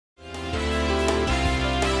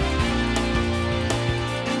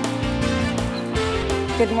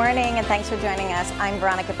Good morning, and thanks for joining us. I'm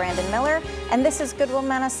Veronica Brandon Miller, and this is Goodwill,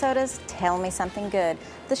 Minnesota's Tell Me Something Good,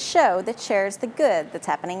 the show that shares the good that's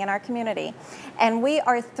happening in our community. And we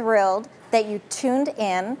are thrilled that you tuned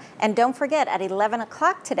in, and don't forget, at 11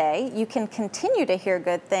 o'clock today, you can continue to hear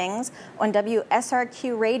good things on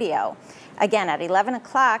WSRQ Radio. Again, at 11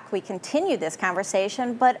 o'clock, we continue this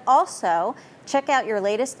conversation, but also check out your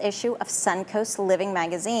latest issue of Suncoast Living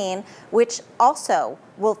magazine, which also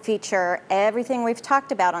will feature everything we've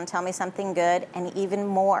talked about on Tell Me Something Good and even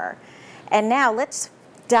more. And now let's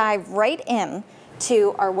dive right in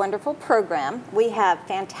to our wonderful program. We have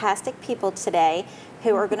fantastic people today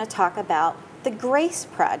who are going to talk about the Grace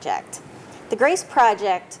Project. The Grace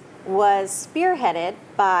Project was spearheaded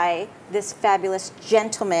by this fabulous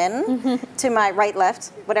gentleman to my right, left,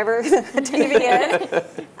 whatever the TV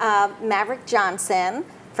is, Maverick Johnson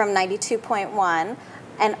from 92.1.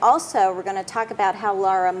 And also we're going to talk about how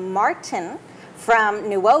Laura Martin from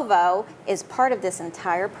Nuovo is part of this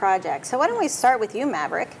entire project. So why don't we start with you,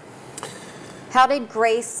 Maverick? How did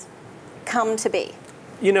Grace come to be?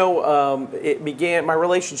 You know, my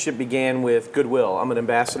relationship began with Goodwill. I'm an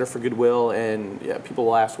ambassador for Goodwill, and people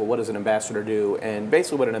will ask, well, what does an ambassador do? And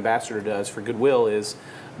basically what an ambassador does for Goodwill is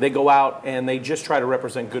they go out and they just try to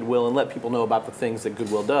represent Goodwill and let people know about the things that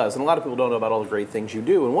Goodwill does. And a lot of people don't know about all the great things you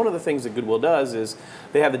do. And one of the things that Goodwill does is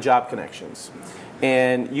they have the job connections.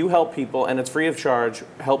 And you help people, and it's free of charge,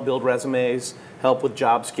 help build resumes, help with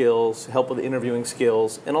job skills, help with interviewing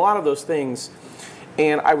skills, and a lot of those things.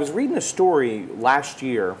 And I was reading a story last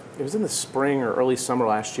year, it was in the spring or early summer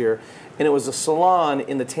last year, and it was a salon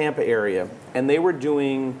in the Tampa area, and they were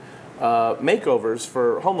doing makeovers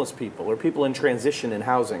for homeless people or people in transition in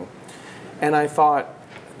housing. And I thought,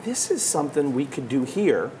 this is something we could do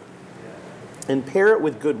here and pair it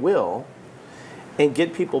with Goodwill and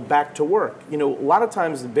get people back to work. You know, a lot of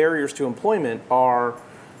times the barriers to employment are,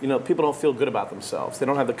 you know, people don't feel good about themselves. They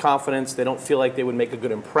don't have the confidence. They don't feel like they would make a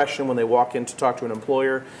good impression when they walk in to talk to an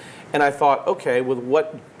employer. And I thought, okay, with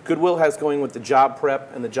what Goodwill has going with the job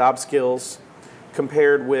prep and the job skills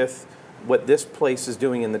compared with what this place is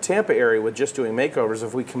doing in the Tampa area with just doing makeovers,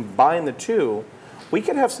 if we combine the two, we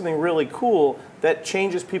could have something really cool that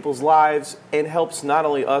changes people's lives and helps not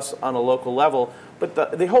only us on a local level, but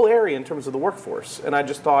the whole area in terms of the workforce. And I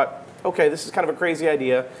just thought, okay, this is kind of a crazy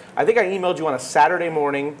idea. I think I emailed you on a Saturday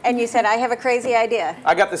morning. And you said, I have a crazy idea.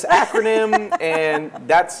 I got this acronym, and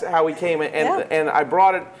that's how we came. And I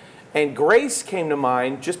brought it, and Grace came to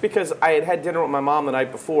mind just because I had had dinner with my mom the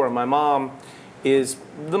night before, and my mom is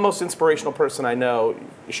the most inspirational person I know.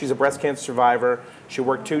 She's a breast cancer survivor. She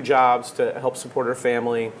worked 2 jobs to help support her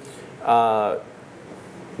family.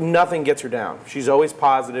 Nothing gets her down. She's always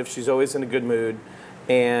positive. She's always in a good mood.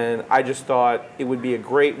 And I just thought it would be a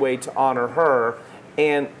great way to honor her.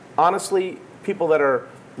 And honestly, people that are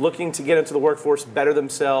looking to get into the workforce, better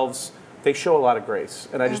themselves, they show a lot of grace.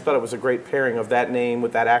 And I just thought it was a great pairing of that name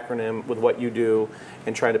with that acronym with what you do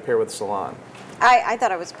and trying to pair with Salon. I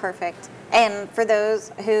thought it was perfect. And for those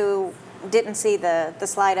who didn't see the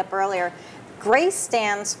slide up earlier, GRACE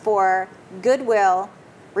stands for Goodwill,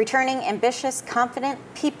 Returning Ambitious, Confident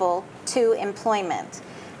People to Employment.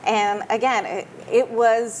 And again, it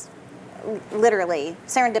was literally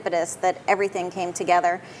serendipitous that everything came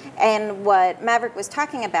together. And what Maverick was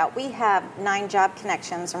talking about, we have 9 job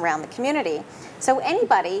connections around the community. So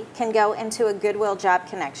anybody can go into a Goodwill job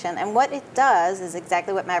connection, and what it does is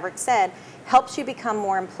exactly what Maverick said, helps you become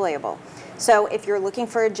more employable. So if you're looking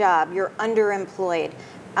for a job, you're underemployed,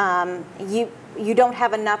 you don't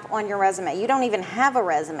have enough on your resume, you don't even have a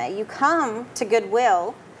resume, you come to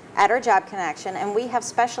Goodwill at our job connection, and we have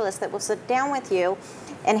specialists that will sit down with you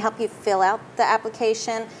and help you fill out the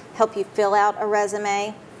application, help you fill out a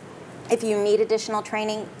resume. If you need additional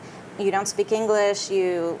training, you don't speak English,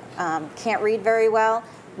 you can't read very well,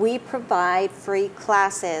 we provide free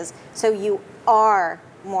classes so you are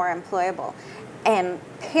more employable. And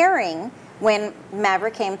pairing, when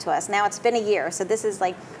Maverick came to us, now it's been a year, so this is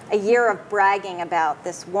like a year of bragging about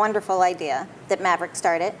this wonderful idea that Maverick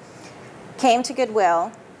started, came to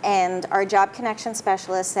Goodwill, and our job connection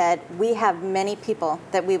specialist said, we have many people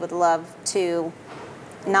that we would love to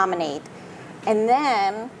nominate. And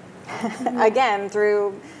then, again,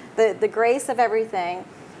 through the grace of everything,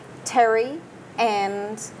 Terry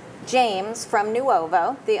and James from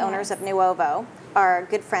Nuovo, the owners of Nuovo, are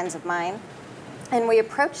good friends of mine. And we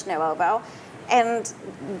approached Nuovo, and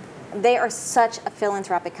they are such a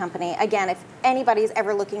philanthropic company. Again, if anybody's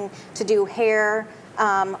ever looking to do hair,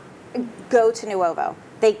 go to Nuovo.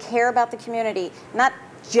 They care about the community, not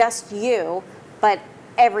just you, but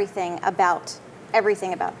everything about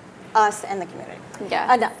us and the community.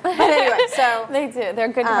 Yeah. No. But anyway, so they do. They're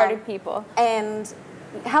good-hearted people. And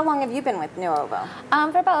how long have you been with Nuovo?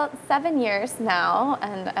 For about 7 years now,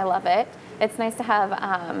 and I love it. It's nice to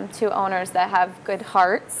have 2 owners that have good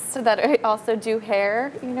hearts that also do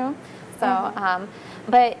hair, you know. So,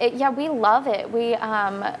 but yeah, we love it. We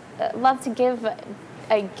love to give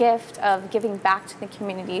a gift of giving back to the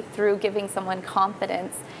community through giving someone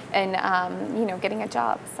confidence and you know, getting a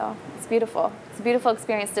job. So it's beautiful. It's a beautiful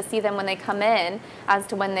experience to see them when they come in as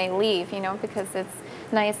to when they leave, you know, because it's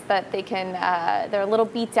nice that they can, they're a little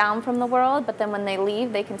beat down from the world, but then when they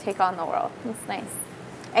leave, they can take on the world. It's nice.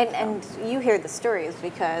 And you hear the stories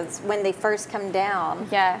because when they first come down,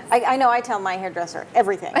 yes. I know I tell my hairdresser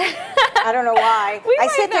everything. I don't know why. I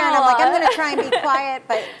sit there and I'm like, I'm going to try and be quiet,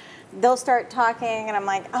 but they'll start talking and I'm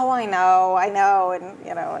like, oh, I know, and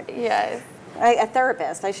you know. Like, yes. A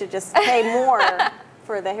therapist, I should just pay more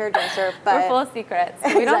for the hairdresser. But we're full of secrets.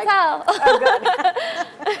 We don't tell. Oh,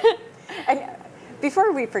 good. And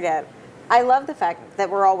before we forget, I love the fact that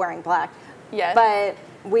we're all wearing black. Yes.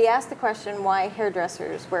 But we asked the question why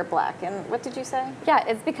hairdressers wear black, and what did you say? Yeah,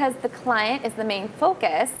 it's because the client is the main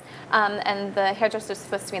focus, and the hairdresser is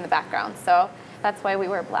supposed to be in the background. So that's why we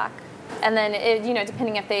wear black. And then, you know,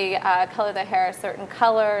 depending if they color their hair a certain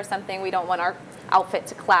color or something, we don't want our outfit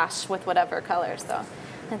to clash with whatever color. So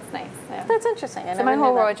that's nice. Yeah. That's interesting. So my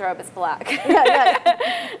whole wardrobe is black. Yeah.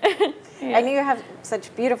 Yeah. And you have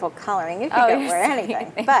such beautiful coloring. You can go wear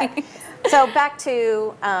anything. But so back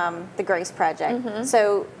to the Grace Project.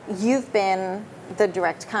 So you've been the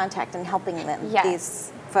direct contact in helping them,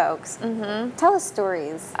 these folks. Tell us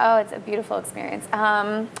stories. Oh, it's a beautiful experience.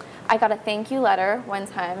 I got a thank you letter one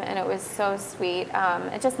time, and it was so sweet.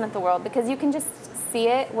 It just meant the world because you can just see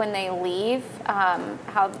it when they leave.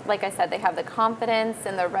 How, like I said, they have the confidence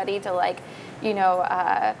and they're ready to, like, you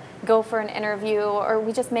know, go for an interview, or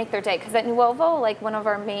we just make their day. Because at Nuovo, like, one of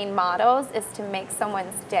our main mottos is to make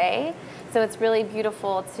someone's day. So it's really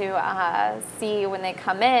beautiful to see when they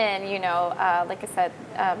come in, you know, like I said,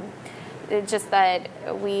 just that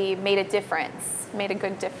we made a difference, made a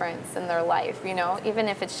good difference in their life, you know, even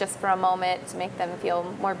if it's just for a moment to make them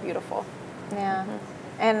feel more beautiful. Yeah.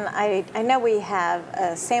 And I know we have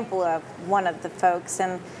a sample of one of the folks,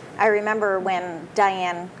 and I remember when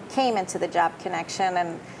Diane came into the Job Connection,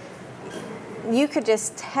 and you could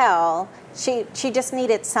just tell she just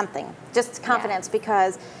needed something, just confidence,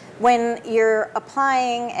 because when you're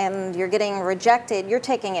applying and you're getting rejected, you're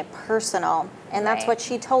taking it personal, and that's what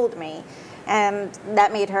she told me, and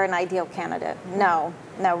that made her an ideal candidate. No,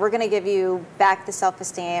 we're going to give you back the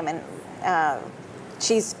self-esteem, and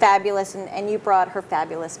she's fabulous, and you brought her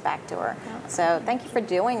fabulous back to her. So thank you for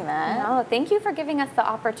doing that. No, thank you for giving us the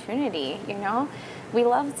opportunity, you know. We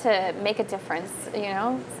love to make a difference, you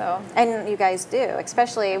know, so. And you guys do,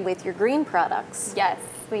 especially with your green products. Yes,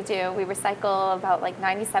 we do. We recycle about like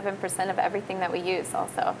 97% of everything that we use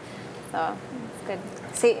also, so it's good.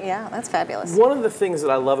 See, yeah, that's fabulous. One of the things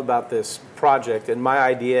that I love about this project and my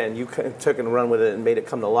idea, and you took and run with it and made it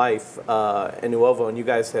come to life in Nuovo, and you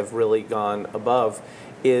guys have really gone above,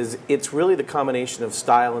 is it's really the combination of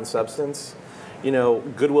style and substance. You know,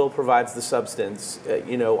 Goodwill provides the substance.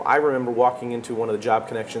 You know, I remember walking into one of the Job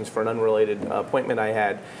Connections for an unrelated appointment I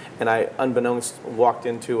had, and I, unbeknownst, walked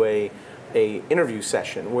into a interview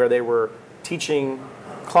session where they were teaching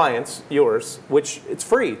clients, yours, which it's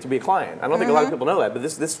free to be a client. I don't think a lot of people know that, but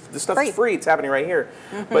this stuff is free. It's happening right here.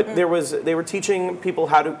 But they were teaching people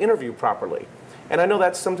how to interview properly. And I know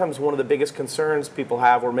that's sometimes one of the biggest concerns people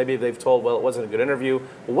have, or maybe they've told, well, it wasn't a good interview.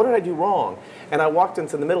 Well, what did I do wrong? And I walked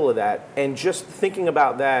into the middle of that, and just thinking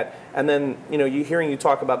about that, and then, you know, hearing you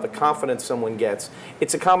talk about the confidence someone gets,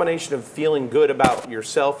 it's a combination of feeling good about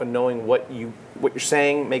yourself and knowing what you're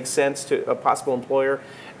saying makes sense to a possible employer,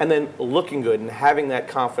 and then looking good and having that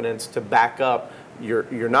confidence to back up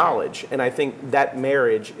your knowledge. And I think that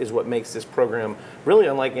marriage is what makes this program really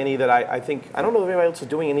unlike any that I think, I don't know if anybody else is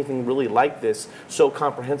doing anything really like this so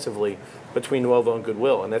comprehensively between Nuovo and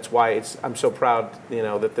Goodwill. And that's why I'm so proud, you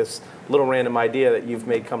know, that this little random idea that you've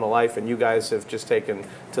made come to life and you guys have just taken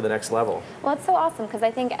to the next level. Well, it's so awesome because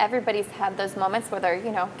I think everybody's had those moments where they're,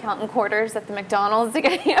 you know, counting quarters at the McDonald's to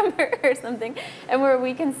get a hamburger or something, and where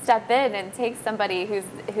we can step in and take somebody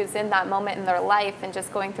who's in that moment in their life and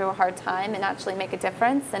just going through a hard time and actually make a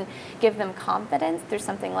difference and give them confidence through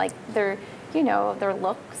something like their, you know, their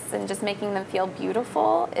looks, and just making them feel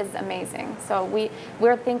beautiful is amazing. So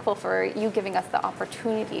we're thankful for you giving us the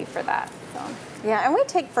opportunity for that. So. Yeah, and we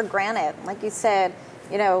take for granted, like you said,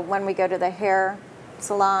 you know, when we go to the hair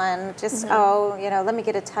salon, just, oh, you know, let me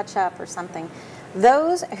get a touch-up or something.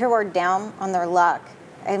 Those who are down on their luck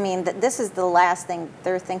I mean, this is the last thing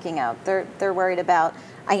they're thinking of. They're worried about,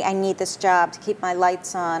 I need this job to keep my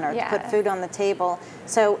lights on or to put food on the table.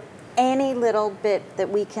 So any little bit that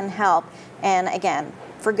we can help. And again,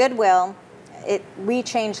 for Goodwill, we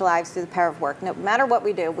change lives through the power of work. No matter what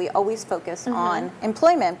we do, we always focus on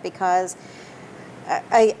employment because,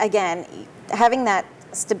 again, having that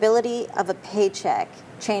stability of a paycheck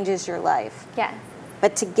changes your life. Yes.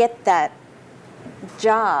 But to get that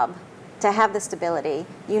job, to have the stability,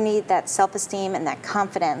 you need that self-esteem and that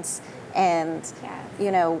confidence. And,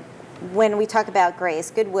 you know, when we talk about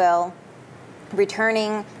Grace, Goodwill,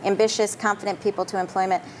 returning ambitious, confident people to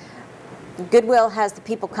employment, Goodwill has the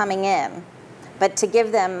people coming in, but to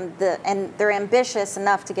give them and they're ambitious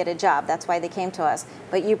enough to get a job. That's why they came to us.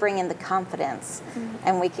 But you bring in the confidence,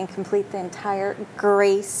 and we can complete the entire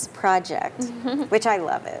Grace project, which I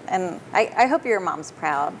love it. And I hope your mom's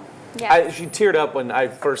proud. Yeah. She teared up when I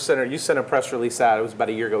first sent her. You sent a press release out. It was about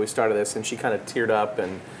a year ago we started this, and she kind of teared up,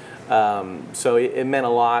 and so it meant a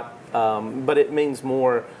lot. But it means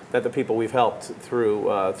more that the people we've helped through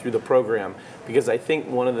the program, because I think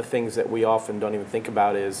one of the things that we often don't even think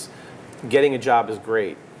about is getting a job is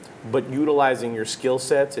great, but utilizing your skill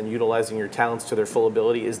sets and utilizing your talents to their full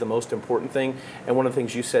ability is the most important thing. And one of the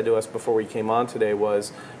things you said to us before we came on today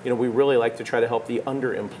was, you know, we really like to try to help the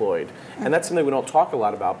underemployed. And that's something we don't talk a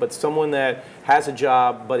lot about, but someone that has a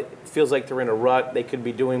job but it feels like they're in a rut, they could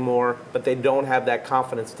be doing more, but they don't have that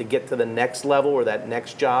confidence to get to the next level or that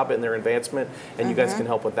next job in their advancement, and you guys can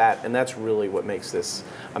help with that. And that's really what makes this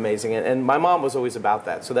amazing. And my mom was always about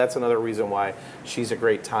that, so that's another reason why she's a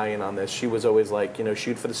great tie-in on this. She was always like, you know,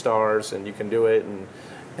 shoot for the stars and you can do it,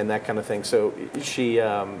 and that kind of thing. So she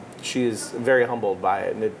is very humbled by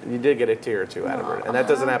it, and you did get a tear or two out of her, and that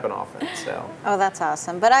doesn't happen often. So. Oh, that's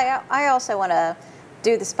awesome. But I also want to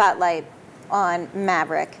do the spotlight on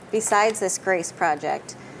Maverick. Besides this Grace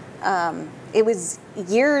project, it was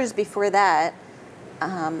years before that.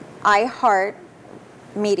 iHeart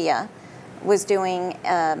Media was doing.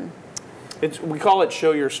 We call it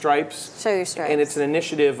Show Your Stripes. Show Your Stripes. And it's an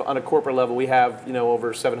initiative on a corporate level. We have, you know,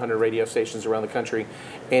 over 700 radio stations around the country,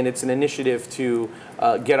 and it's an initiative to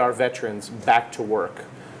get our veterans back to work.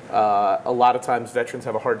 A lot of times veterans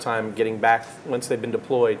have a hard time getting back once they've been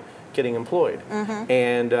deployed, getting employed.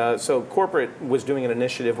 And so corporate was doing an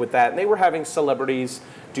initiative with that, and they were having celebrities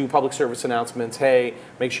do public service announcements, hey,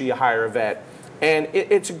 make sure you hire a vet. And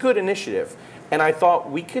it's a good initiative. And I thought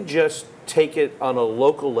we could just take it on a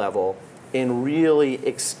local level and really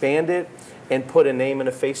expand it and put a name and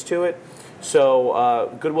a face to it. So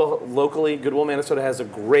Goodwill, locally, Goodwill, Minnesota has a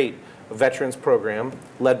great veterans program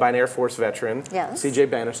led by an Air Force veteran, CJ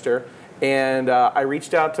Bannister. And I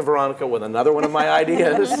reached out to Veronica with another one of my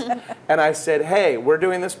ideas. And I said, hey, we're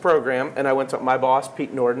doing this program. And I went to my boss,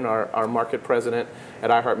 Pete Norden, our market president at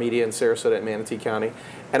iHeartMedia in Sarasota and Manatee County.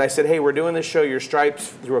 And I said, hey, we're doing this Show Your Stripes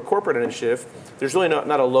through a corporate initiative. There's really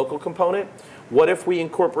not a local component. What if we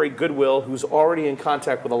incorporate Goodwill, who's already in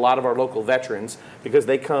contact with a lot of our local veterans, because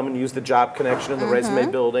they come and use the job connection and the resume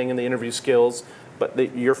building and the interview skills,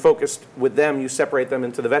 but you're focused with them, you separate them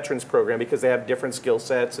into the veterans program because they have different skill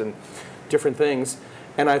sets and different things.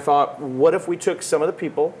 And I thought, what if we took some of the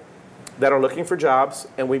people that are looking for jobs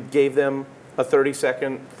and we gave them a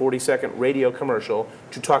 30-second, 40-second radio commercial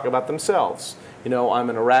to talk about themselves. You know, I'm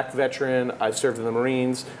an Iraq veteran, I served in the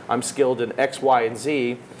Marines, I'm skilled in X, Y, and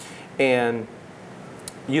Z. And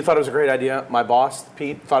you thought it was a great idea. My boss,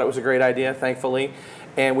 Pete, thought it was a great idea, thankfully.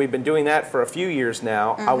 And we've been doing that for a few years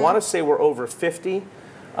now. I want to say we're over 50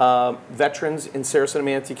 veterans in Sarasota and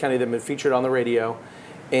Manatee County that have been featured on the radio.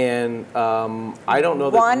 And I don't know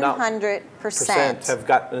that 100% have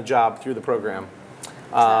gotten a job through the program.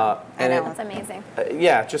 I know, it's amazing.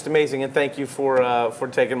 Yeah, just amazing. And thank you for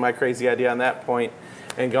taking my crazy idea on that point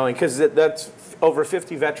and going, because that's over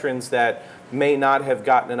 50 veterans that may not have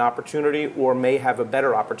gotten an opportunity or may have a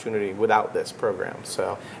better opportunity without this program.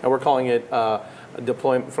 So, and we're calling it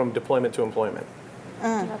from deployment to employment.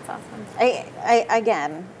 That's awesome.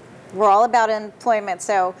 Again, we're all about employment.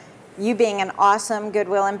 So you being an awesome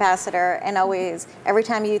Goodwill ambassador, and always, every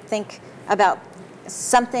time you think about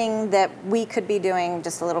something that we could be doing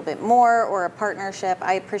just a little bit more or a partnership,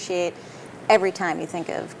 I appreciate every time you think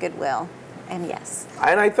of Goodwill. And yes.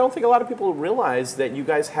 And I don't think a lot of people realize that you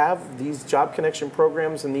guys have these job connection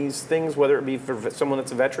programs and these things, whether it be for someone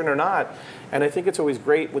that's a veteran or not. And I think it's always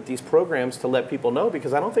great with these programs to let people know,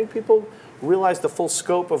 because I don't think people realize the full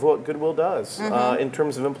scope of what Goodwill does in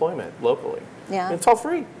terms of employment locally. Yeah. And it's all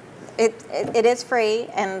free. It is free,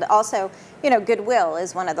 and also, you know, Goodwill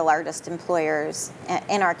is one of the largest employers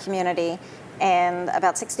in our community, and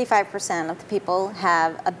about 65% of the people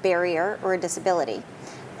have a barrier or a disability.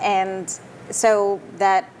 And so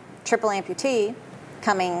that triple amputee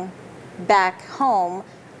coming back home,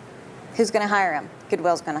 who's going to hire him?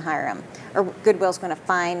 Goodwill's going to hire him, or Goodwill's going to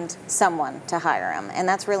find someone to hire him, and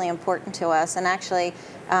that's really important to us. And actually,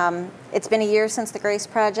 it's been a year since the Grace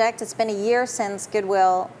Project. It's been a year since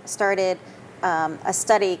Goodwill started a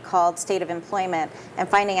study called State of Employment and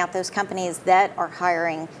finding out those companies that are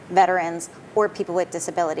hiring veterans or people with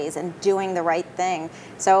disabilities and doing the right thing.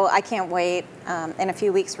 So I can't wait. In a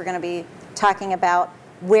few weeks, we're going to be talking about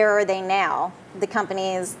where are they now. The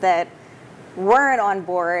companies that weren't on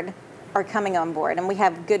board are coming on board, and we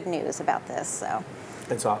have good news about this. So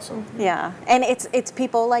it's awesome. Yeah, and it's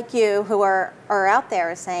people like you who are out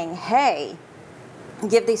there saying, hey,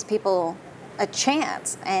 give these people a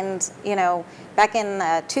chance. And you know, back in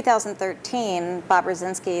 2013, Bob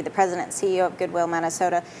Brzezinski, the president and CEO of Goodwill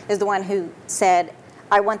Minnesota, is the one who said,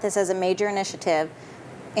 I want this as a major initiative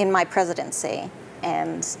in my presidency.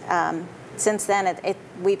 And since then,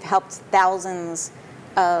 we've helped thousands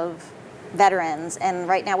of veterans, and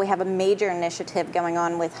right now we have a major initiative going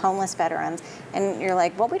on with homeless veterans. And you're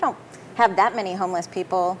like, well, we don't have that many homeless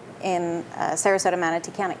people in Sarasota,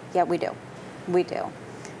 Manatee County. Yeah, we do. We do.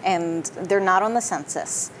 And they're not on the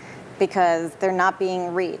census because they're not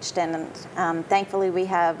being reached. And thankfully, we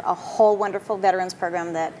have a whole wonderful veterans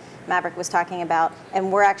program that Maverick was talking about, and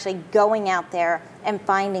we're actually going out there and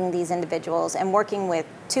finding these individuals and working with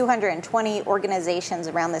 220 organizations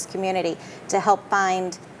around this community to help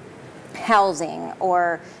find housing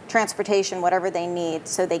or transportation, whatever they need,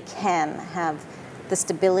 so they can have the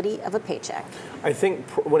stability of a paycheck. I think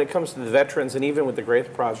when it comes to the veterans, and even with the Grace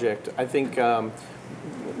Project, I think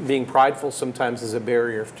being prideful sometimes is a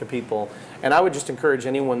barrier to people. And I would just encourage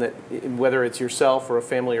anyone that, whether it's yourself or a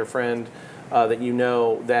family or friend that you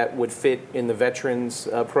know that would fit in the veterans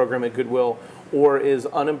program at Goodwill, or is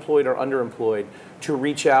unemployed or underemployed, to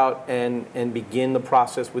reach out and begin the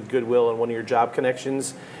process with Goodwill and one of your job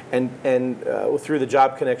connections. And through the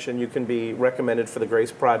job connection, you can be recommended for the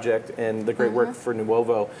Grace Project and the great work for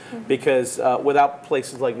Nuovo. Because without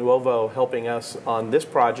places like Nuovo helping us on this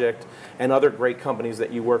project and other great companies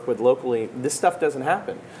that you work with locally, this stuff doesn't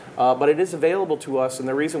happen. But it is available to us, and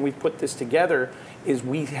the reason we put this together is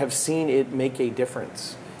we have seen it make a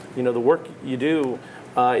difference. You know, the work you do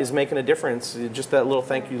is making a difference. Just that little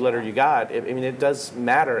thank you letter you got, I mean, it does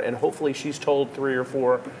matter. And hopefully she's told 3 or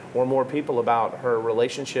 4 or more people about her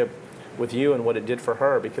relationship with you and what it did for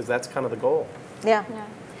her, because that's kind of the goal. Yeah.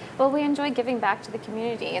 Well, we enjoy giving back to the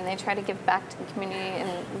community, and they try to give back to the community in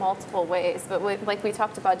multiple ways. But like we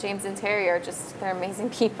talked about, James and Terry are just, they're amazing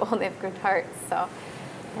people. They have good hearts. So,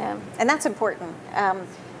 yeah. And that's important.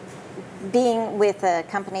 Being with a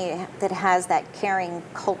company that has that caring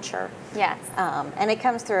culture. Yes. And it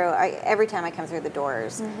comes through every time I come through the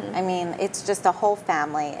doors. I mean, it's just a whole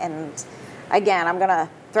family. And again, I'm going to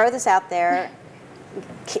throw this out there.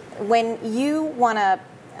 When you want to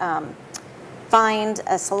find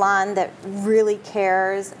a salon that really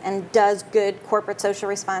cares and does good corporate social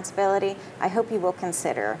responsibility, I hope you will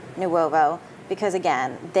consider Nuovo. Because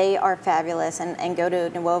again, they are fabulous, and go to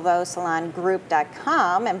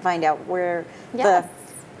nuovosalongroup.com and find out where we have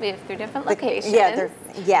 3 different locations. Yeah,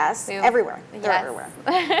 everywhere. They're everywhere.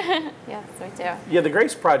 Yes, we do. Yeah, the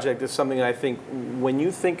Grace Project is something I think when you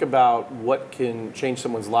think about what can change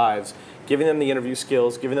someone's lives, giving them the interview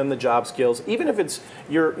skills, giving them the job skills, even if it's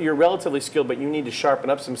you're relatively skilled but you need to sharpen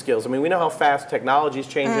up some skills. I mean, we know how fast technology is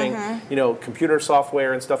changing, you know, computer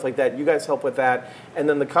software and stuff like that. You guys help with that. And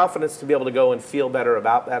then the confidence to be able to go and feel better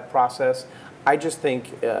about that process. I just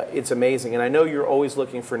think it's amazing. And I know you're always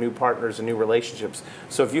looking for new partners and new relationships.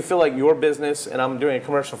 So if you feel like your business, and I'm doing a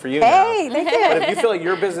commercial for you now, but if you feel like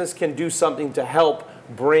your business can do something to help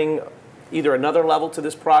bring either another level to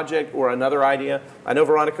this project or another idea. I know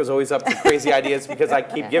Veronica's always up to crazy ideas because I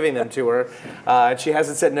keep giving them to her, and she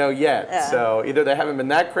hasn't said no yet. Yeah. So either they haven't been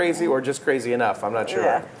that crazy or just crazy enough. I'm not sure.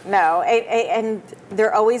 Yeah. No, and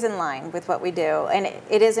they're always in line with what we do, and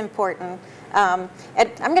it is important. And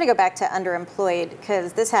I'm going to go back to underemployed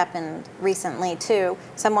because this happened recently too.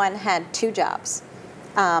 Someone had 2 jobs,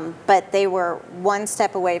 but they were 1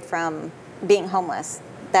 step away from being homeless.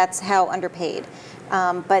 That's how underpaid.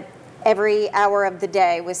 But every hour of the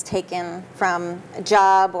day was taken from a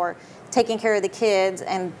job or taking care of the kids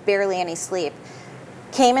and barely any sleep.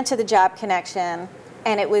 Came into the job connection,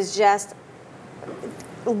 and it was just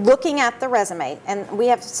looking at the resume. And we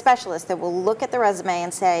have specialists that will look at the resume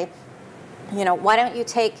and say, you know, why don't you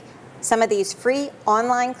take some of these free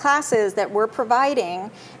online classes that we're providing,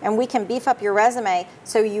 and we can beef up your resume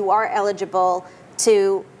so you are eligible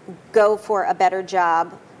to go for a better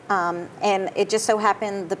job. And it just so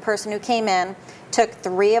happened the person who came in took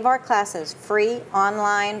 3 of our classes, free,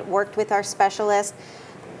 online, worked with our specialist.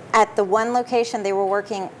 At the one location they were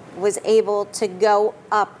working, was able to go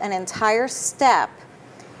up an entire step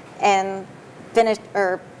and finish,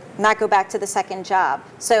 or not go back to the second job.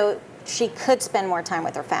 So she could spend more time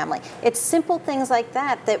with her family. It's simple things like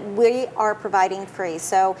that that we are providing free.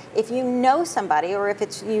 So if you know somebody, or if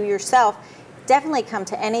it's you yourself, definitely come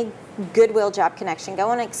to any Goodwill Job Connection. Go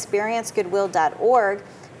on experiencegoodwill.org,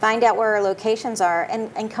 find out where our locations are,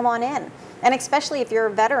 and come on in. And especially if you're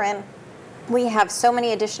a veteran, we have so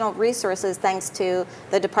many additional resources thanks to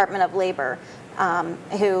the Department of Labor,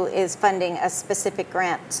 who is funding a specific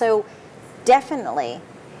grant. So definitely,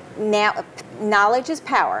 now knowledge is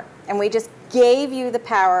power, and we just gave you the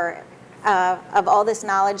power of all this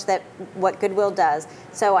knowledge that what Goodwill does.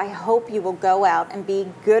 So I hope you will go out and be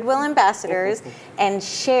Goodwill ambassadors and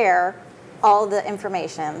share all the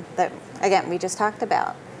information that, again, we just talked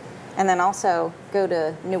about. And then also go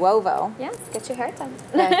to Nuovo. Yes, get your hair done.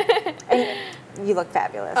 And you look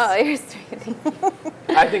fabulous. Oh, you're sweet.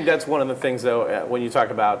 I think that's one of the things, though, when you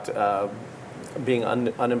talk about being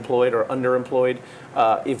unemployed or underemployed.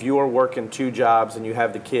 If you're working 2 jobs and you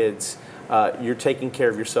have the kids, you're taking care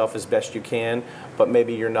of yourself as best you can, but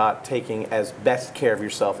maybe you're not taking as best care of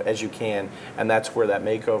yourself as you can, and that's where that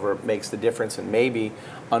makeover makes the difference. And maybe,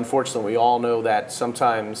 unfortunately, we all know that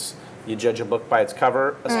sometimes you judge a book by its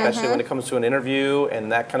cover, especially when it comes to an interview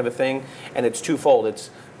and that kind of a thing, and it's twofold. It's,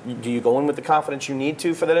 do you go in with the confidence you need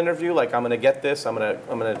to for that interview, like I'm going to get this, I'm going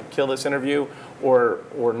to kill this interview,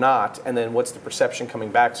 or not? And then what's the perception coming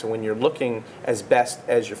back? So when you're looking as best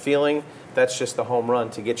as you're feeling, that's just the home run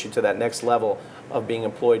to get you to that next level of being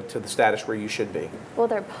employed to the status where you should be. Well,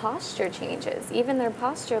 their posture changes. Even their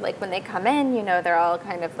posture, like when they come in, you know, they're all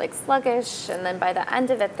kind of like sluggish, and then by the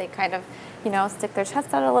end of it, they kind of, you know, stick their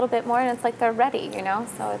chest out a little bit more, and it's like they're ready, you know?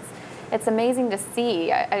 So it's amazing to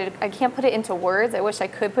see. I can't put it into words. I wish I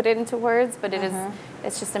could put it into words, but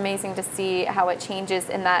it's just amazing to see how it changes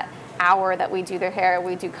in that hour that we do their hair.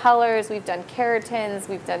 We do colors, we've done keratins,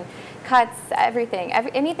 we've done cuts, everything.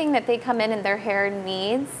 Anything that they come in and their hair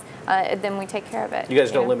needs, then we take care of it. You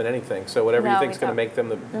guys don't limit anything, so whatever you think is going to make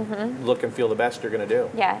them look and feel the best, you're going to do.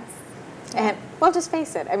 Yes. And well, just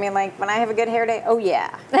face it. I mean, like when I have a good hair day, oh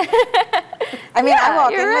yeah. I mean, I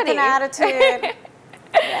walk in with an attitude.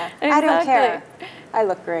 Yeah. Exactly. I don't care. I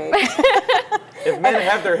look great. If men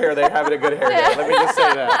have their hair, they're having a good hair day. Let me just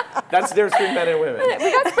say that. That's the difference between men and women.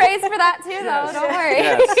 We got sprays for that too, though. Don't worry.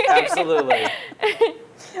 Yes, absolutely.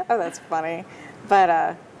 Oh, that's funny.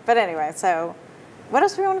 But anyway, so what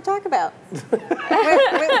else do we want to talk about?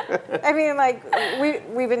 I mean, like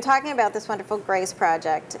we've been talking about this wonderful Grace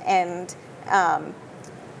project, and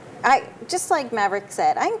I just like Maverick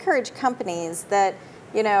said, I encourage companies that,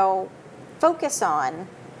 you know, focus on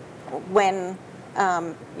when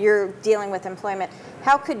you're dealing with employment,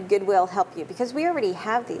 how could Goodwill help you? Because we already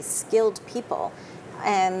have these skilled people,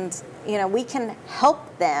 and you know, we can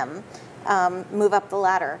help them move up the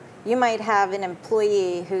ladder. You might have an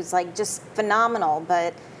employee who's like just phenomenal,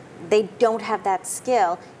 but they don't have that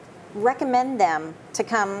skill. Recommend them to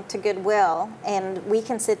come to Goodwill, and we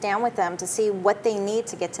can sit down with them to see what they need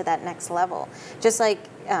to get to that next level. Just like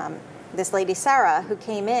this lady, Sarah, who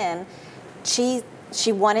came in, she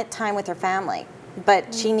wanted time with her family,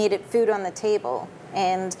 but she needed food on the table.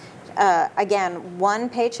 And again, one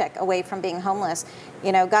paycheck away from being homeless.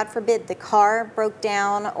 You know, God forbid the car broke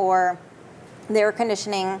down or the air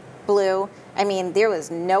conditioning blew. I mean, there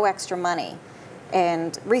was no extra money.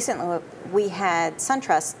 And recently we had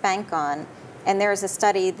SunTrust Bank on, and there's a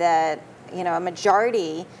study that, you know, a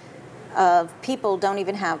majority of people don't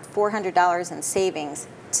even have $400 in savings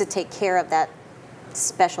to take care of that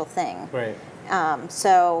special thing. Right.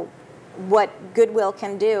 So what Goodwill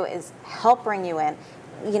can do is help bring you in.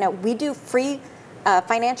 You know, we do free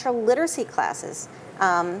financial literacy classes,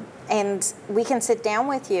 and we can sit down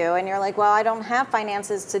with you, and you're like, well, I don't have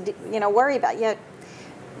finances to, you know, worry about. Yeah,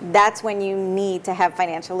 that's when you need to have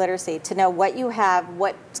financial literacy, to know what you have,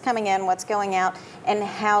 what's coming in, what's going out, and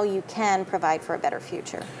how you can provide for a better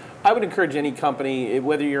future. I would encourage any company,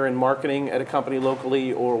 whether you're in marketing at a company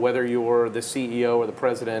locally or whether you're the CEO or the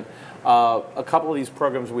president, a couple of these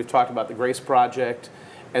programs we've talked about, the Grace Project,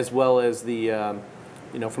 as well as the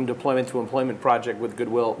you know, From Deployment to Employment project with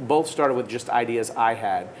Goodwill, both started with just ideas I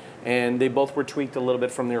had, and they both were tweaked a little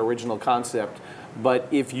bit from their original concept. But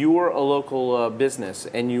if you're a local business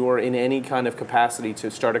and you are in any kind of capacity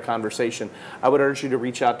to start a conversation, I would urge you to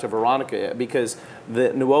reach out to Veronica, because the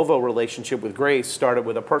Nuovo relationship with Grace started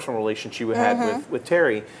with a personal relationship we had with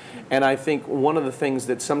Terry. And I think one of the things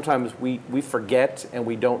that sometimes we forget and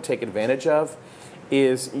we don't take advantage of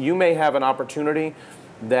is you may have an opportunity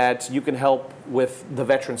that you can help with the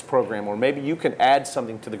Veterans Program, or maybe you can add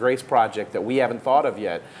something to the Grace Project that we haven't thought of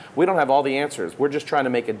yet. We don't have all the answers. We're just trying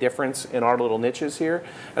to make a difference in our little niches here.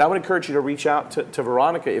 And I would encourage you to reach out to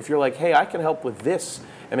Veronica if you're like, hey, I can help with this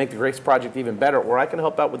and make the Grace Project even better, or I can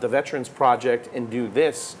help out with the Veterans Project and do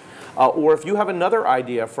this. Or if you have another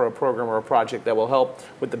idea for a program or a project that will help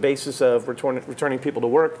with the basis of returning people to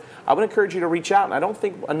work, I would encourage you to reach out. And I don't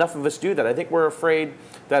think enough of us do that. I think we're afraid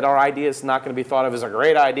that our idea is not going to be thought of as a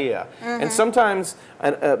great idea. And sometimes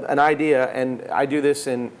an idea, and I do this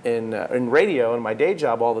in radio in my day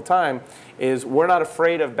job all the time, is we're not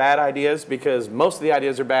afraid of bad ideas because most of the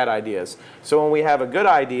ideas are bad ideas. So when we have a good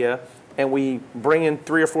idea, and we bring in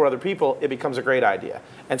 3 or 4 other people, it becomes a great idea.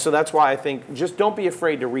 And so that's why I think just don't be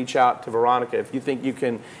afraid to reach out to Veronica if you think you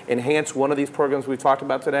can enhance one of these programs we've talked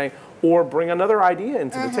about today, or bring another idea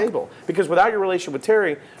into the table. Because without your relationship with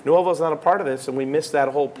Terry, Nuovo's not a part of this, and we missed that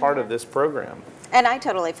whole part of this program. And I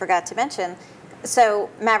totally forgot to mention, so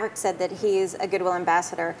Maverick said that he's a Goodwill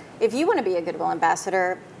ambassador. If you want to be a Goodwill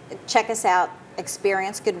ambassador, check us out,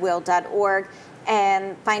 experiencegoodwill.org.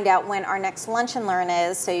 and find out when our next Lunch and Learn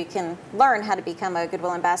is, so you can learn how to become a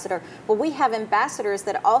Goodwill ambassador. Well, we have ambassadors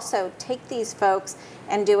that also take these folks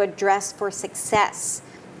and do a Dress for Success.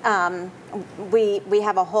 We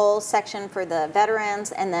have a whole section for the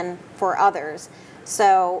veterans and then for others.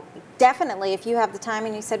 So definitely, if you have the time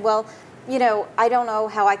and you said, well, you know, I don't know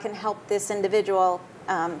how I can help this individual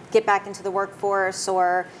get back into the workforce,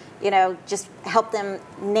 or, you know, just help them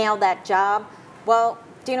nail that job, well,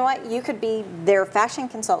 do you know what? You could be their fashion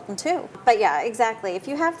consultant too. But yeah, exactly. If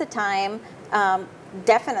you have the time,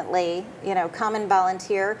 definitely, you know, come and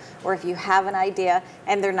volunteer, or if you have an idea,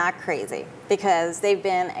 and they're not crazy, because they've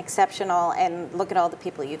been exceptional, and look at all the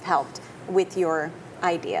people you've helped with your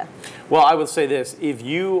idea. Well, I would say this: if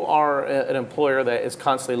you are an employer that is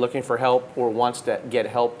constantly looking for help or wants to get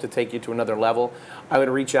help to take you to another level, I would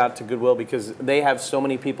reach out to Goodwill, because they have so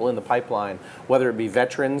many people in the pipeline, whether it be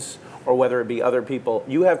veterans or whether it be other people.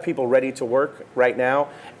 You have people ready to work right now,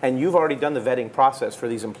 and you've already done the vetting process for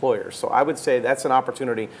these employers. So I would say that's an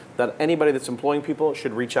opportunity that anybody that's employing people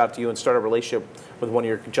should reach out to you and start a relationship with one of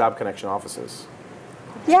your Job Connection offices.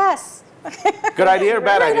 Yes. Good idea or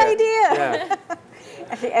bad idea? Good idea. Yeah.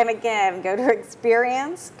 And again, go to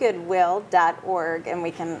experiencegoodwill.org and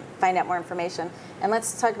we can find out more information. And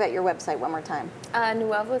let's talk about your website one more time.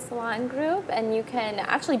 Nuovo Salon Group, and you can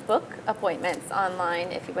actually book appointments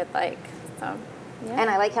online if you would like. So, yeah. And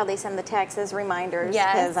I like how they send the texts as reminders,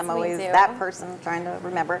 yes, because I'm always that person trying to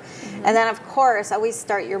remember. And then, of course, always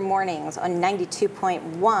start your mornings on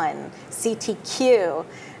 92.1 CTQ.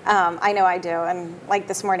 I know I do, and like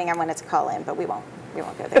this morning I wanted to call in, but we won't go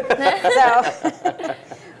there.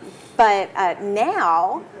 But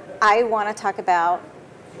now I want to talk about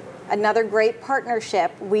another great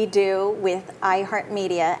partnership we do with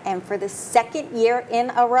iHeartMedia, and for the second year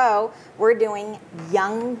in a row, we're doing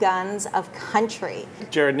Young Guns of Country.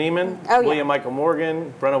 Jared Neiman, William Michael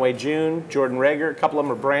Morgan, Runaway June, Jordan Rager. A couple of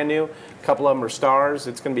them are brand new, a couple of them are stars.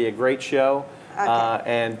 It's going to be a great show. Okay.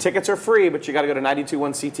 And tickets are free, but you got to go to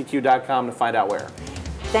 921ctq.com to find out where.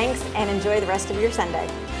 Thanks, and enjoy the rest of your Sunday.